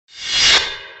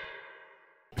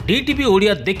DTV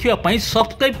Odia देखिवा पाई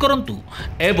subscribe करंतु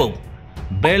एवं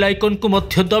bell icon को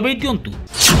मध्य दबाई दियंतु।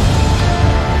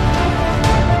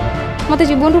 मते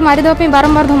जीवन रु मारी दवा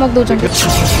बारंबार धमक दउछन।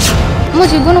 मो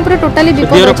जीवन ऊपर टोटली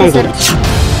विपद अछि सर।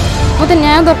 मते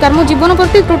न्याय दरकार। मो जीवन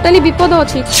प्रति टोटली विपद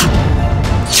अछि।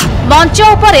 मंच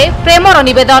उपरे प्रेमर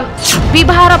निवेदन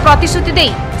विवाहर प्रतिश्रुति दे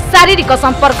शारीरिक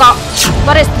संपर्क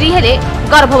पर स्त्री हेले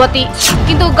गर्भवती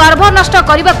किंतु गर्भ नष्ट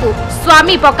करने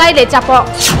स्वामी पकाइले चाप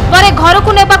पर घर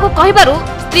को नेबाकू कहिबारु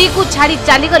स्त्री को छाड़ी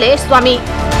चली गले स्वामी।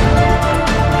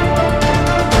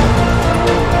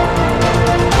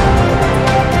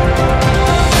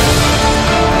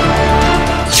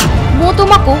 मु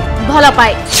तुमको भल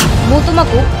पाए मु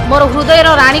तुमको मोर हृदयर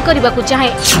राणी करने को चाहे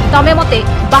तमे मते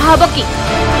बाहाब की।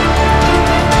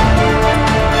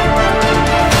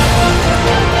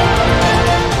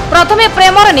 प्रथमे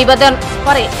प्रेमर निवेदन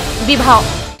परे विवाह।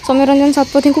 सौम्यरंजन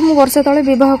सतपथी को मु वर्ष तले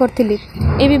विवाह करथिली।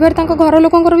 ए विवाह घर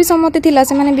लोकंकर भी सम्मति थिला।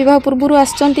 से माने विवाह पूर्व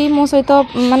आछंती मो सहित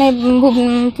माने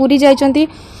पूरी जाइछंती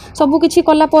सब किछि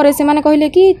कला परे से माने कहले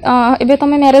कि एबे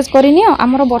तमे मैरिज करिनी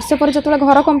हमर वर्ष पर जतले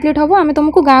घर कंप्लीट हबो आमे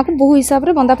तुमको गाँ को बहु हिसाब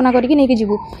रे बंदापना करके नेकी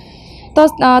जीवु। तो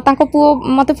तांको पुओ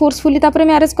मते फोर्सफुली तापरे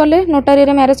मैरिज कले नोटारी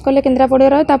रे मैरिज कले केन्द्रापड़ा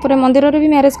रे तापरे मंदिर रे भी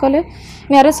मैरिज कले।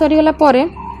 मैरिज सरी गला परे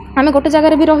आमे गोटे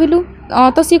जगह भी रहिलु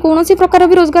तो सी कौन प्रकार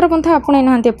भी रोजगार पंथा आपणाई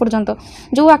ना एपर्यंत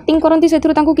जो एक्टिंग करती से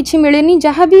किसी मिलेनी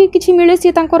जहाँ भी किसी मिले सी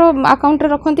अकाउंट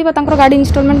रखती गाड़ी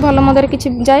इनस्टॉलमेंट भल मदर किसी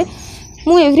जाए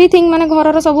मु एवरीथिंग माने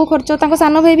घर सब खर्च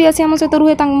सान भाई भी आसी आम सहित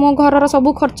रुहे मो घर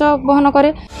सब खर्च बहन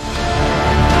करे।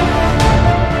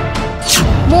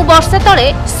 मु वर्षे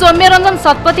तले सौम्यरंजन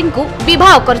सतपथी को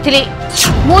विवाह करथिली।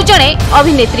 मु जणे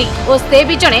अभिनेत्री और से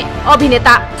भी जणे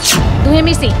अभिनेता दुहे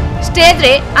मिसी स्टेज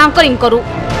रे एंकरिंग करू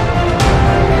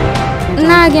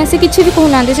ना आज्ञा से किसी भी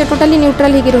कहना से टोटाली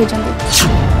न्यूट्रल ही रही।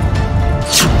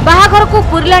 बाहाघर को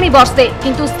पुरलाणी वर्षे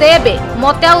किंतु से बे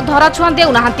मते आ धरा छुआ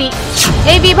देउ नाहंती।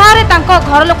 ए विवाह रे तांको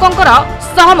घर लोकंकर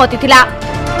सहमति थिला।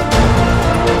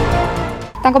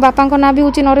 तांको बापांको ना भी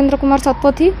होची नरेंद्र कुमार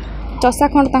सतपथी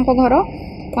चसाखंड तांको घर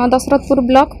दशरथपुर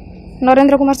ब्लॉक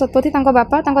नरेंद्र कुमार सतपथी तांको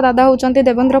बापा तांको दादा होचंती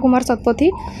देवेंद्र कुमार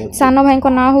सतपथी सान भाई को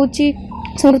ना होची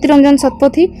स्मृति रंजन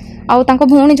सतपथी आउ तांको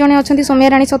भौणी जणे अछंती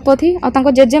सौम्यराणी सतपथी आ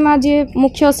तांको जेजेमा जे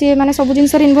मुख्य सी माने सब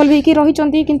जिनस रे इन्वॉल्व होई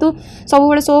रहिचंती किंतु सब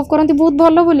बेले शो ऑफ करंती बहुत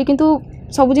भलो बोली किंतु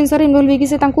सब जिनस रे इन्वॉल्व होई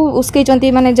से तांको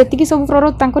उस्केचंती माने जति सब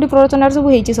तांकरी प्ररोचनार सब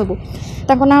हेची सब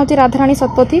तांको ना होची राधाराणी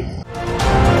सतपथी।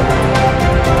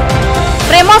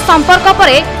 प्रेम संपर्क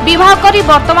परे विवाह करी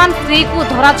वर्तमान स्त्री को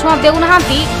धराछुआ देउ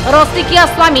नाहंती रसिकिया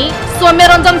स्वामी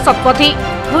सौम्यरंजन सतपथी।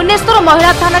 भुवनेश्वर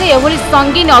महिला थाना रे एभली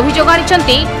संगीन अभियोग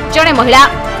आनिछंती जणे महिला।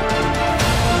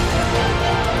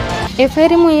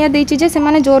 एफआईआर मु या देछि जे से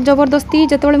माने जोर जबरदस्ती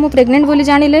जतबेले मु प्रेग्नेंट बोली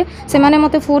जानिले से माने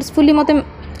मते फोर्सफुली मते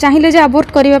चाहिए जे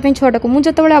अबोर्ट करने छुआटा को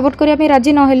मुझे अबोर्ट करने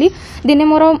राजी नहली दिने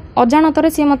मोर अजाणतर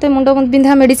सी मत मुंड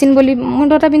बिंधा मेडिसिन बोली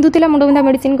मुंडटा बिंधुला मुंड बिंधा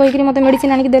मेडिसिन कहीकि मत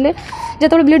मेडिसिन आनिक देले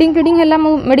जो ब्लीडिंग फ्लीडिंग है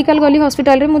मेडिकल गली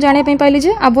हॉस्पिटल रे जाना पाइली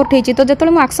जे अबोर्ट होती तो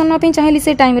जो एक्शन नापी चाहिए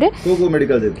से टाइम रे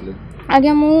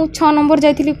आज्ञा मु 6 नंबर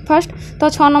जाइली फास्ट तो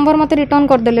 6 नंबर मत रिटर्न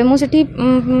करदे मुझे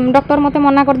डॉक्टर मत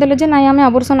मना करदे जे नाई आम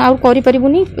अबोर्शन आउ करें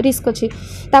रिस्क अच्छी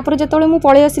तापर जो मुझे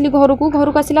पलि आसली घर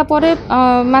को आसला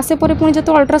मसे पर पुणी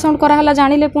जो अल्ट्रासाउंड कराला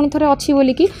जानिले पुणी थे अच्छी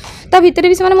बोलिकी ता भितर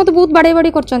भी से मत बहुत बाड़े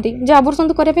बाड़ी कर अबोर्शन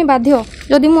तो करने बाध्य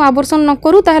जदि मुझे अबोर्शन न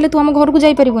करूँ ताहले तू आम घर को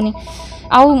जापरबनी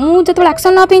आउ मुझे जो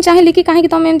एक्शन नापी चाहिए कि कहीं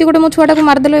तुम एमती गोटे मो छुआटा को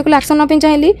मारदेल एक्शन नापी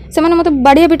चाहिए से मत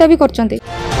बाड़िया पिटा भी कर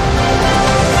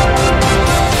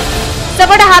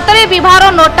सेपटे हाथ में विवाह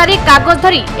नोटारी कागज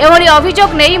धरी एभली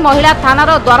अभियोग नहीं महिला थानार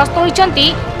द्वारस्थ होइचंती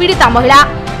पीड़िता महिला।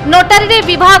 नोटारी रे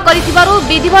विवाह करिथिबारु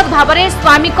विधिवत भावरे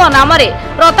स्वामी को नाम रे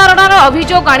प्रतारणार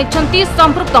अभियोग आनिछंती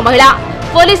संपृक्त महिला।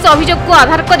 पुलिस अभियोग को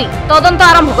आधार करी तदंत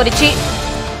आरंभ करिछि।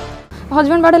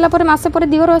 हजबैंड बाढ़ला पर मासे पर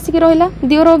दिवर आसिक रहिला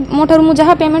दिवर मोठार मु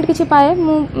जहाँ पेमेंट किसी पाए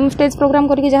मु स्टेज प्रोग्राम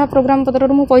करके जहाँ प्रोग्राम पत्र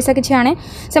मु पैसा किसी आने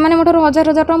से मोटर 1000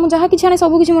 टका मु जहाँ किसी आने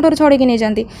सब किसी मोटर छड़ेकी नहीं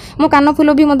जाती मो कान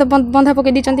फुल भी मत बंधा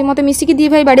पकई दी मत मिसिकी दी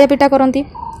भाई बाड़िया पिटा करती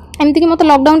एमती कि मत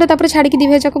लॉकडाउन रे छाड़ी दी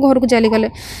भाई जाक घर को चली गले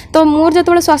तो मोर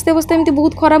जो स्वास्थ्य अवस्था एमती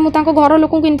बहुत खराब मुझे घर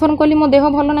लोक इनफर्म कली मो देह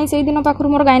भल ना से दिन पाखर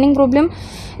मोर गाइनिंग प्रोब्लेम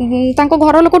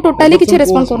घर लोक टोटाली किसी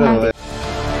रेस्पॉन्स करना।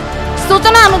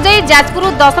 सूचना अनुसार जाजपुर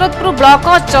दशरथपुर ब्लॉक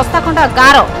चसाखंडा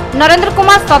गाँव नरेंद्र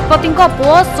कुमार सतपथी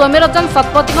पुओ सौम्यरंजन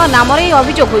सतपथी नाम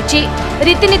अभियोग होइछि।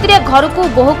 रीतिनीति घर को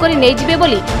बोह कर नहीं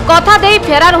बोली कथा दे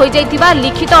फेरार हो जाइथिबा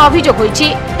लिखित अभियोग होइछि।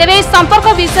 तेबे संपर्क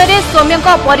विषय रे सौम्य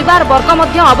परिवार वर्ग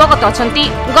मध्य अवगत अछंती।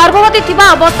 गर्भवती थिबा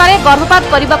अवस्था गर्भपात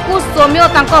करने सौम्य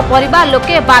तांको परिवार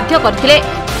लोके बाध्य करथिले।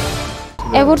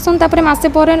 एवर्सन तापरे मासे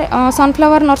पर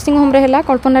सनफ्लावर नर्सिंग होम रे हला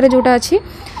कल्पना रे जोटा अछि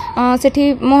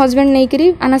सेठी मो हजबैंड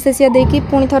नहीं आनास्थेसिया देकी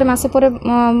पुणी थोड़े मसे पर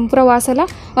पूरा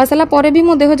वासला भी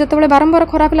मो देह जो बारंबार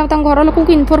खराब है घर लोक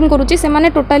इनफर्म करुच्ची से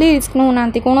टोटाली रिस्क नौना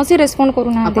कौन रेस्पॉन्ड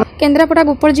करूना केन्द्रापड़ा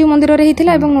गोपालजी मंदिर में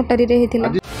होता और नोटारी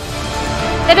होता।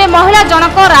 तेबे महिला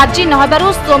जनक राजी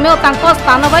नहबारु सौम्य और तांको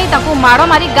स्थान भाई तांको माड़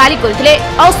मारी गाली करथिले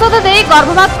औषध दे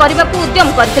गर्भपात करने को उद्यम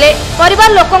करथिले।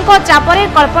 परिवार लोकंको चापरे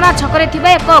कल्पना छकरे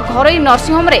थिबा एक घरोई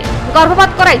नर्सिंग होम रे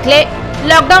गर्भपात कराइथिले।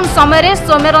 लॉकडाउन समय रे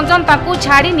सौम्य रंजन तांको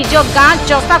छाड़ी निज गाँ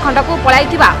चस्ता खंड को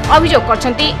पळाइथिबा अभियोग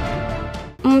करछंती।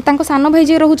 तांको सानो भाई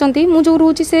जे रहउचंती मु जो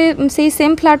रहउची से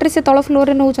सेम फ्लैट रे से तळ फ्लोर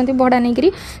रे रहउचंती भड़ा नै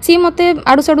करी सी मते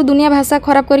आडू साडू दुनिया भाषा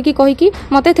खराब करके कहि कि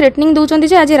मते थ्रेटनिंग दउचंती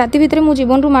जे आज राति भितरे मु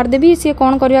जीवन रु मार देबी सी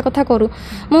कोन करबा कथा करू।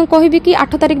 मु कहिबी कि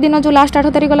 8 तारिख दिन जो लास्ट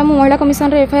 8 तारिख गला मु महिला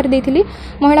कमिशन रे एफआईआर देथिली।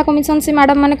 महिला कमिशन से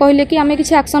मैडम माने कहिले कि आमे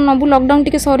किछि एक्शन नबु लॉकडाउन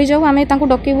टिके सरी जाऊ आमे तांको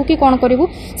डकेबु कि कोन करबु।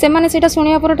 से माने सेटा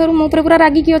सुनिया पर ठरु मु पूरा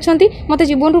रागी कि अछंती मते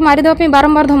जीवन रु मारि देबा पे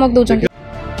बारंबार धमक दउचंती।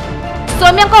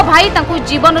 सौम्य भाई तांको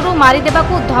जीवन रु मारी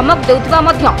देबाकू धमक देउथिबा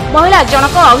मध्य महिला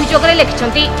जनक अभियोग रे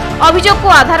लिखिछंती। अभियोग को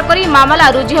आधार करी मामला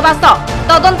रुजु हेबा सह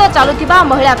तदंत चालुथिबा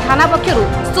महिला थाना पक्षरु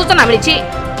सूचना मिलिछि।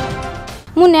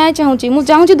 मु न्याय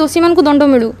चाहूची दोषी मान को दंड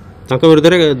मिलू तांको विरुद्ध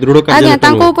दृढ़ कार्य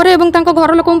तांको ऊपर एवं तांको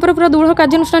घर लोक ऊपर पूरा दृढ़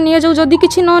कार्यानुष्ठान निया जाऊ। जदी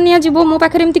किछि न निया जीवो मो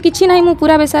पाखरे एमति किछि नाही मु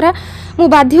पूरा बेसारा मु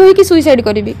बाध्य होई कि सुसाइड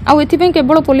करिवि आ एथि पे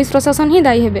केवल पुलिस प्रशासन ही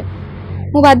दायी हेबे।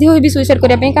 मु बाध्य होई भी सुसाइड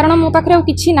करिया पे कारण मो पाखरे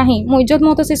किछि नाही मो इज्जत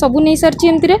मो तो से सब नै सरछि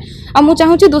एमति रे आ मु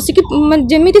चाहूची दोषी की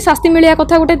जेमिति शास्ति मिलिया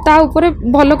कथा गोटे ता ऊपर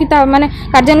भलो कि ता माने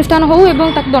कार्यानुष्ठान हो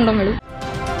एवं ताक दंड मिलू।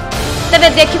 तबे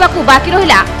देखिबाकू बाकी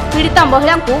रहिला पीड़िता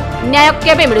महिला को न्याय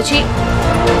केबे मिलुछि।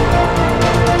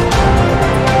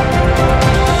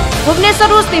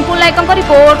 भुवनेश्वर सिंपुल नायक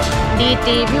report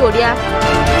DTV Odia.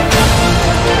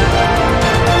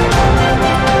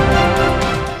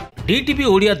 DTV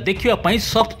Odia देखिवा पई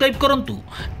सब्सक्राइब करंतु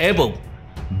एवं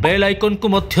बेल आइकन को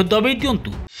मध्य दबाई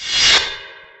दियंतु।